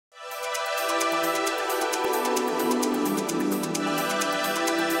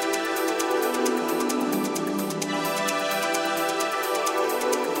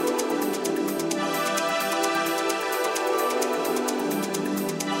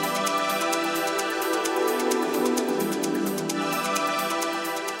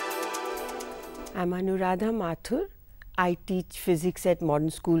I'm Anuradha Mathur. I teach physics at Modern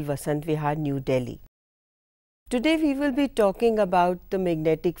School, Vasant Vihar, New Delhi. Today we will be talking about the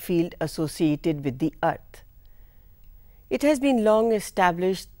magnetic field associated with the Earth. It has been long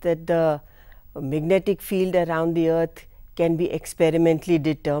established that the magnetic field around the Earth can be experimentally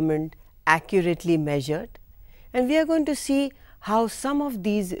determined, accurately measured, and we are going to see how some of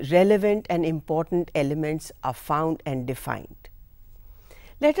these relevant and important elements are found and defined.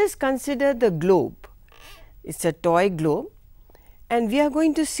 Let us consider the globe. It is a toy globe, and we are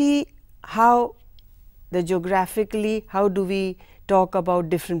going to see how how do we talk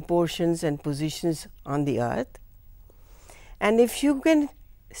about different portions and positions on the Earth. And if you can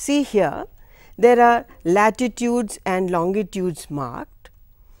see here, there are latitudes and longitudes marked.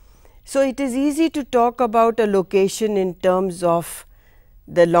 So, it is easy to talk about a location in terms of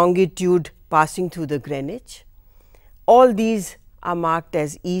the longitude passing through the Greenwich. All these are marked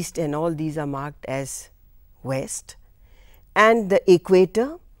as east and all these are marked as west, and the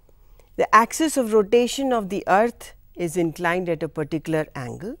equator, the axis of rotation of the Earth is inclined at a particular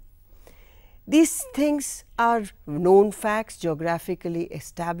angle. These things are known facts, geographically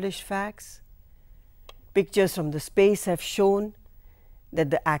established facts. Pictures from the space have shown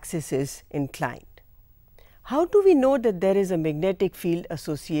that the axis is inclined. How do we know that there is a magnetic field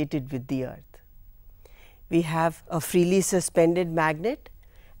associated with the Earth? We have a freely suspended magnet,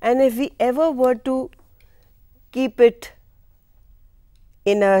 and if we ever were to keep it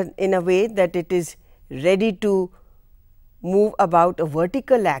in a way that it is ready to move about a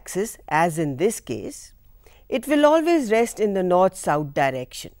vertical axis, as in this case, it will always rest in the north-south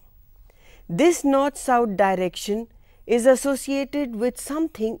direction. This north-south direction is associated with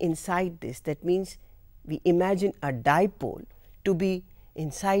something inside this. That means, we imagine a dipole to be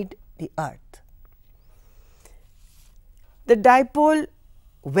inside the Earth. The dipole,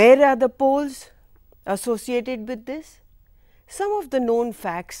 where are the poles associated with this? Some of the known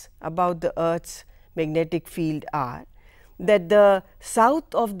facts about the Earth's magnetic field are that the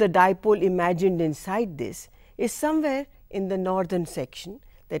south of the dipole imagined inside this is somewhere in the northern section,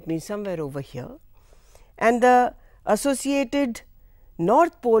 that means somewhere over here, and the associated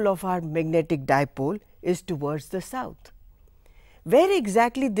north pole of our magnetic dipole is towards the south. Where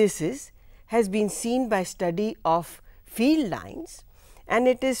exactly this is has been seen by study of field lines, and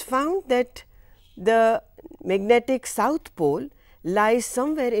it is found that the magnetic south pole lies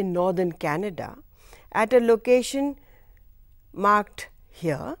somewhere in northern Canada at a location marked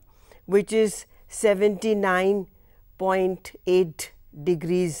here, which is 79.8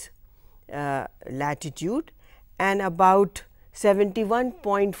 degrees latitude and about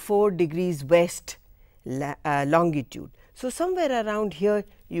 71.4 degrees west longitude. So, somewhere around here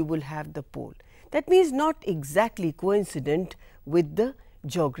you will have the pole. That means, not exactly coincident with the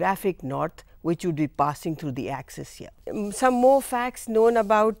geographic north, which would be passing through the axis here. Some more facts known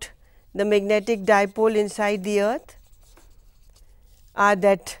about the magnetic dipole inside the Earth are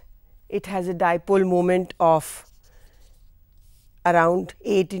that it has a dipole moment of around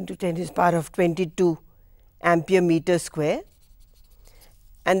 8 into 10 to the power of 22 ampere meter square,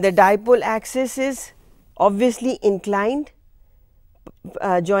 and the dipole axis is obviously inclined,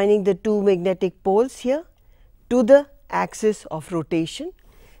 joining the two magnetic poles here to the axis of rotation,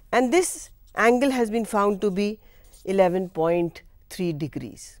 and this angle has been found to be 11.3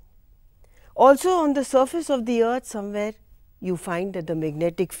 degrees. Also, on the surface of the Earth somewhere you find that the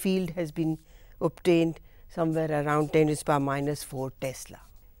magnetic field has been obtained somewhere around 10 to the power minus 4 Tesla.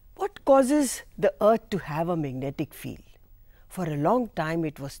 What causes the Earth to have a magnetic field? For a long time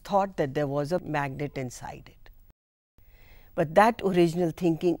it was thought that there was a magnet inside it, but that original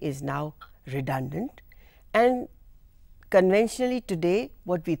thinking is now redundant, and conventionally today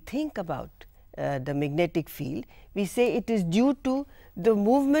what we think about the magnetic field, we say it is due to the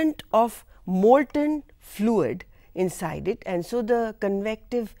movement of molten fluid inside it, and so the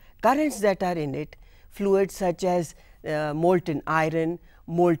convective currents that are in it, fluids such as molten iron,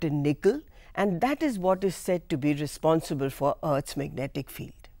 molten nickel, and that is what is said to be responsible for Earth's magnetic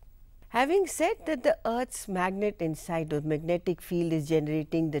field. Having said that the Earth's magnet inside the magnetic field is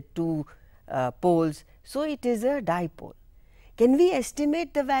generating the two poles, so it is a dipole. Can we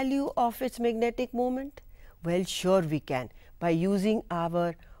estimate the value of its magnetic moment? Well, sure we can, by using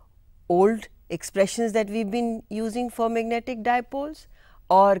our old expressions that we have been using for magnetic dipoles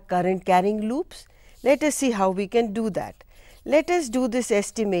or current carrying loops. Let us see how we can do that. Let us do this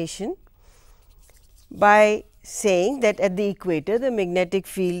estimation by saying that at the equator the magnetic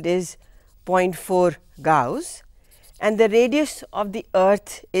field is 0.4 Gauss and the radius of the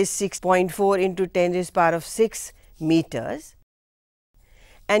Earth is 6.4 into 10 to the power of 6 meters,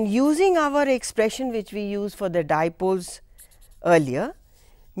 and using our expression which we used for the dipoles earlier,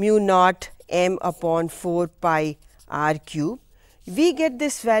 mu naught m upon 4 pi r cube, we get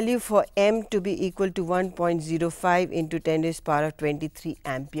this value for m to be equal to 1.05 into 10 raised power of 23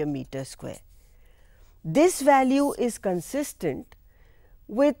 ampere meter square. This value is consistent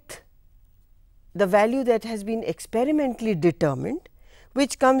with the value that has been experimentally determined,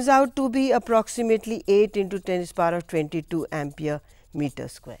 which comes out to be approximately 8 into 10 raised power of 22 ampere meter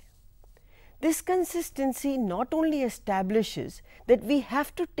square. This consistency not only establishes that we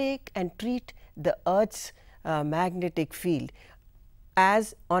have to take and treat the Earth's magnetic field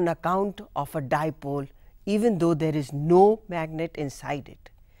as on account of a dipole, even though there is no magnet inside it.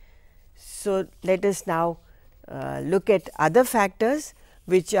 So, let us now look at other factors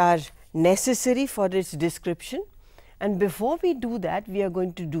which are necessary for its description, and before we do that, we are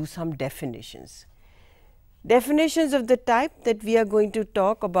going to do some definitions. Definitions of the type that we are going to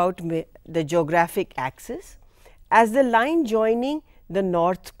talk about the geographic axis as the line joining the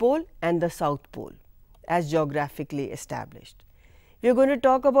north pole and the south pole as geographically established. We are going to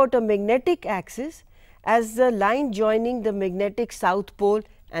talk about a magnetic axis as the line joining the magnetic south pole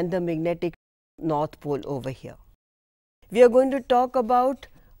and the magnetic north pole over here. We are going to talk about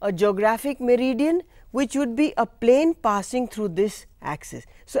a geographic meridian, which would be a plane passing through this axis.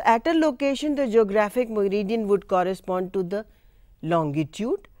 So, at a location the geographic meridian would correspond to the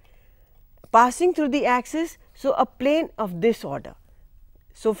longitude passing through the axis. So, a plane of this order.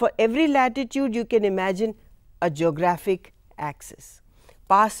 So, for every latitude you can imagine a geographic axis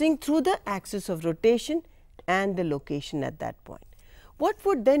passing through the axis of rotation and the location at that point. What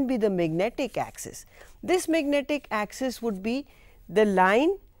would then be the magnetic axis? This magnetic axis would be the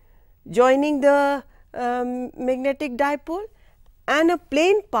line joining the magnetic dipole and a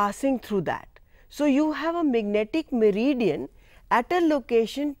plane passing through that. So, you have a magnetic meridian at a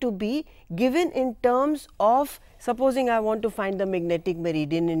location to be given in terms of, supposing I want to find the magnetic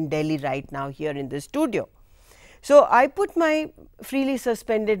meridian in Delhi right now here in the studio. So, I put my freely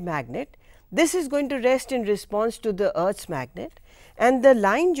suspended magnet. This is going to rest in response to the Earth's magnet, and the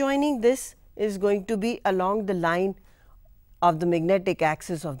line joining this is going to be along the line of the magnetic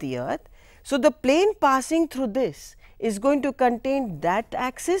axis of the Earth. So, the plane passing through this is going to contain that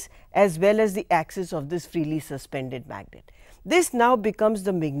axis as well as the axis of this freely suspended magnet. This now becomes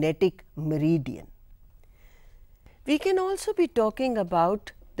the magnetic meridian. We can also be talking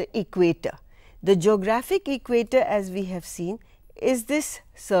about the equator. The geographic equator, as we have seen, is this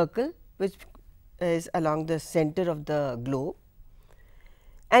circle which is along the center of the globe,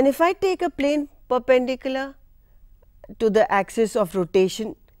 and if I take a plane perpendicular to the axis of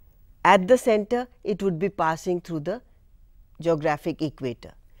rotation at the center, it would be passing through the geographic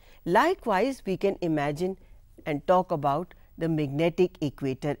equator. Likewise, we can imagine and talk about the magnetic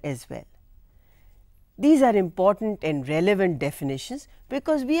equator as well. These are important and relevant definitions,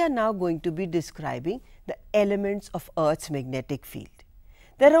 because we are now going to be describing the elements of Earth's magnetic field.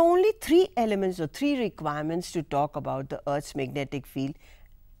 There are only 3 elements or 3 requirements to talk about the Earth's magnetic field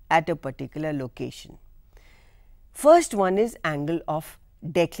at a particular location. First one is angle of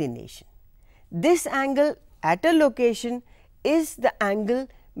declination. This angle at a location is the angle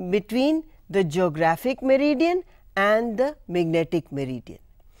between the geographic meridian and the magnetic meridian.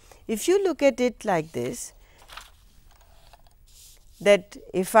 If you look at it like this, that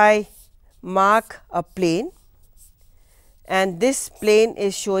if I mark a plane and this plane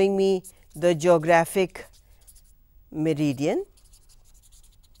is showing me the geographic meridian,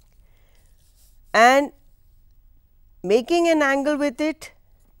 and making an angle with it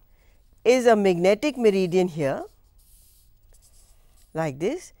is a magnetic meridian here like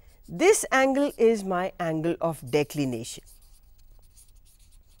this. This angle is my angle of declination.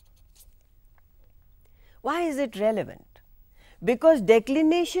 Why is it relevant? Because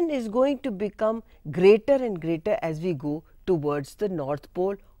declination is going to become greater and greater as we go towards the north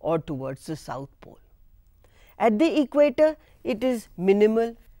pole or towards the south pole. At the equator, it is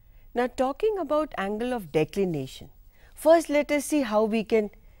minimal. Now, talking about angle of declination, first let us see how we can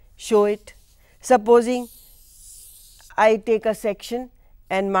show it. Supposing I take a section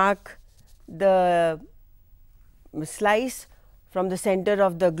and mark the slice from the center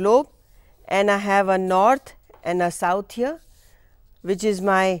of the globe, and I have a north and a south here, which is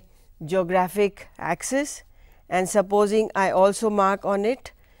my geographic axis, and supposing I also mark on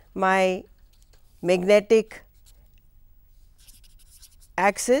it my magnetic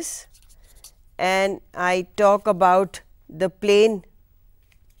axis, and I talk about the plane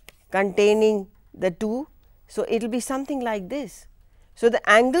containing the two. So, it will be something like this. So, the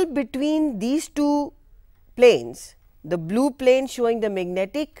angle between these two planes the blue plane showing the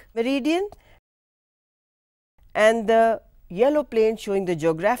magnetic meridian and the yellow plane showing the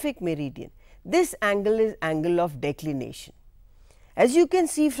geographic meridian. This angle is angle of declination. As you can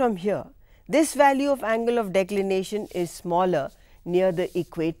see from here, this value of angle of declination is smaller near the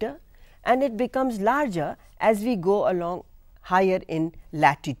equator and it becomes larger as we go along higher in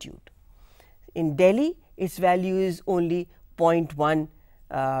latitude. In Delhi, its value is only 0.1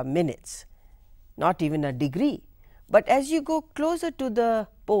 minutes, not even a degree. But as you go closer to the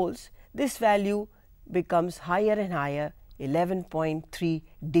poles, this value becomes higher and higher, 11.3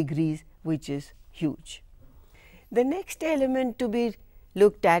 degrees, which is huge. The next element to be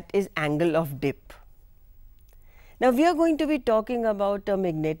looked at is angle of dip. Now, we are going to be talking about a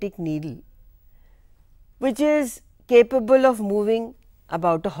magnetic needle which is capable of moving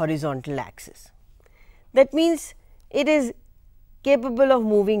about a horizontal axis. That means, it is capable of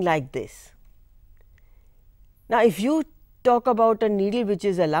moving like this. Now, if you talk about a needle which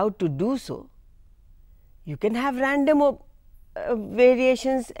is allowed to do so, you can have random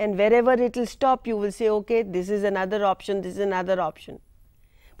variations, and wherever it will stop you will say, okay, this is another option, this is another option,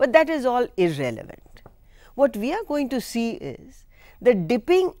 but that is all irrelevant. What we are going to see is the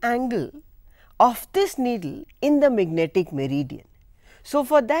dipping angle of this needle in the magnetic meridian. So,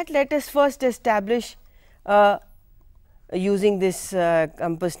 for that let us first establish using this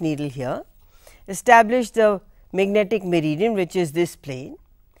compass needle here, establish the magnetic meridian, which is this plane,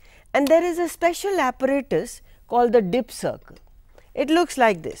 and there is a special apparatus called the dip circle. It looks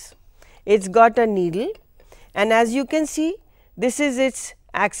like this. It's got a needle, and as you can see, this is its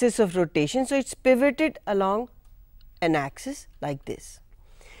axis of rotation. So, it's pivoted along an axis like this,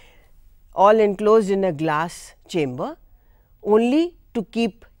 all enclosed in a glass chamber only to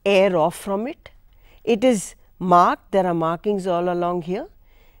keep air off from it. It is marked, there are markings all along here.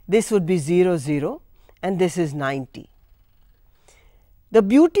 This would be 0, 0 and this is 90. The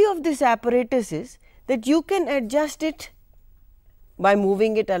beauty of this apparatus is that you can adjust it by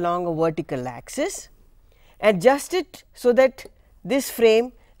moving it along a vertical axis, adjust it so that this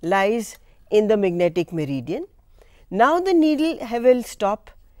frame lies in the magnetic meridian. Now, the needle will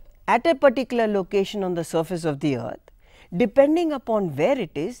stop at a particular location on the surface of the earth, depending upon where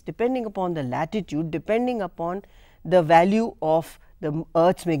it is, depending upon the latitude, depending upon the value of the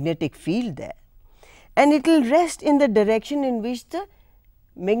earth's magnetic field there, and it will rest in the direction in which the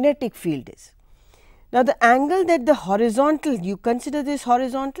magnetic field is. Now, the angle that the horizontal, you consider this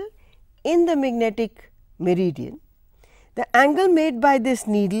horizontal in the magnetic meridian, the angle made by this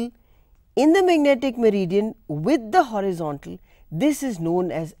needle in the magnetic meridian with the horizontal, this is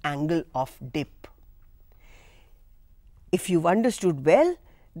known as angle of dip. If you have understood well,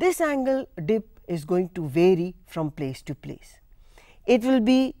 this angle dip is going to vary from place to place. It will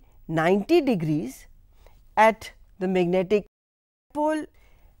be 90 degrees at the magnetic pole,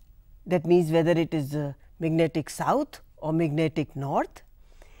 that means whether it is the magnetic south or magnetic north.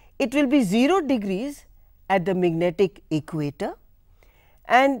 It will be 0 degrees at the magnetic equator,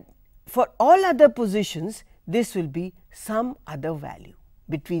 and for all other positions this will be some other value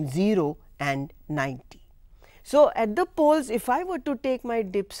between 0 and 90. So, at the poles, if I were to take my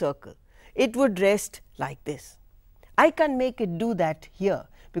dip circle, it would rest like this. I can make it do that here,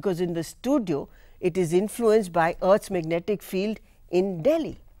 because in the studio it is influenced by Earth's magnetic field in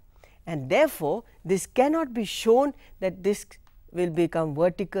Delhi, and therefore, this cannot be shown that this will become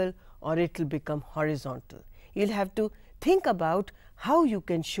vertical or it will become horizontal. You will have to think about how you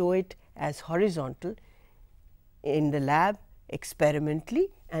can show it as horizontal in the lab experimentally,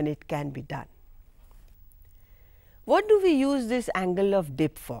 and it can be done. What do we use this angle of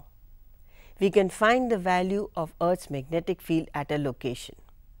dip for? We can find the value of Earth's magnetic field at a location.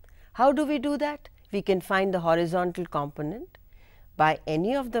 How do we do that? We can find the horizontal component by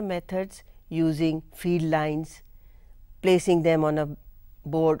any of the methods using field lines, placing them on a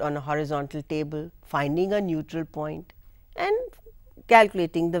board on a horizontal table, finding a neutral point and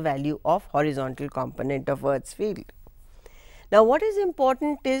calculating the value of horizontal component of Earth's field. Now, what is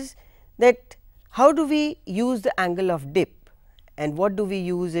important is that how do we use the angle of dip and what do we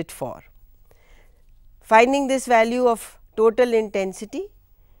use it for? Finding this value of total intensity,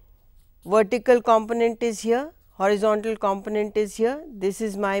 vertical component is here, horizontal component is here. This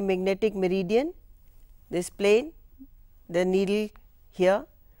is my magnetic meridian, this plane, the needle here.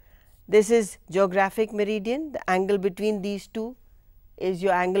 This is geographic meridian, the angle between these two is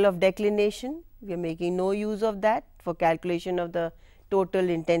your angle of declination. We are making no use of that for calculation of the total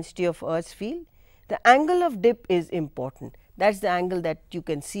intensity of Earth's field. The angle of dip is important, that is the angle that you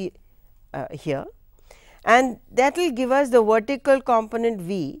can see here, and that will give us the vertical component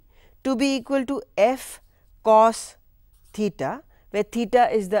V to be equal to f cos theta, where theta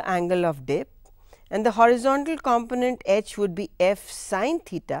is the angle of dip, and the horizontal component h would be f sin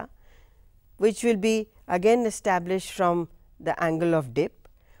theta, which will be again established from the angle of dip,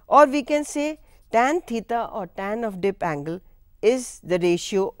 or we can say tan theta or tan of dip angle is the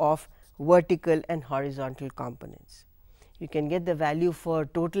ratio of vertical and horizontal components. You can get the value for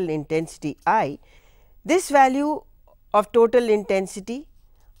total intensity I. This value of total intensity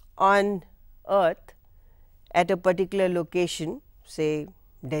on earth at a particular location, say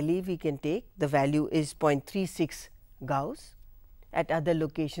Delhi, we can take the value is 0.36 Gauss. At other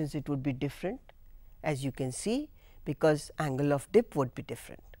locations it would be different, as you can see, because angle of dip would be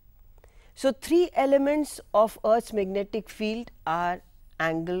different. So, three elements of Earth's magnetic field are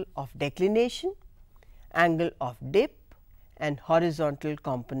angle of declination, angle of dip, and horizontal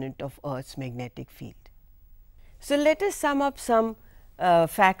component of Earth's magnetic field. So, let us sum up some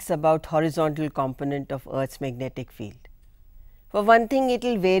facts about horizontal component of Earth's magnetic field. For one thing, it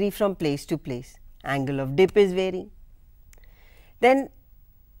will vary from place to place, angle of dip is varying. Then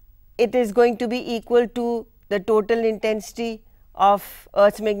it is going to be equal to the total intensity of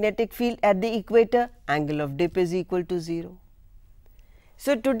Earth's magnetic field at the equator, angle of dip is equal to 0.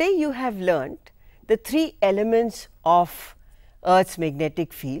 So, today you have learnt the three elements of Earth's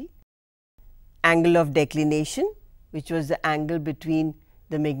magnetic field: angle of declination, which was the angle between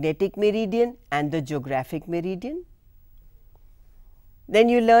the magnetic meridian and the geographic meridian. Then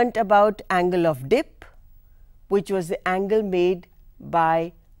you learnt about angle of dip, which was the angle made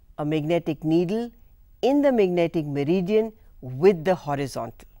by a magnetic needle in the magnetic meridian with the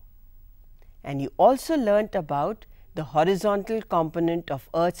horizontal. And you also learnt about the horizontal component of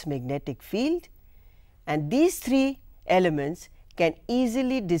Earth's magnetic field, and these three elements can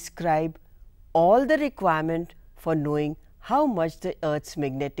easily describe all the requirement for knowing how much the Earth's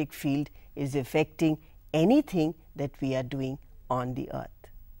magnetic field is affecting anything that we are doing on the Earth.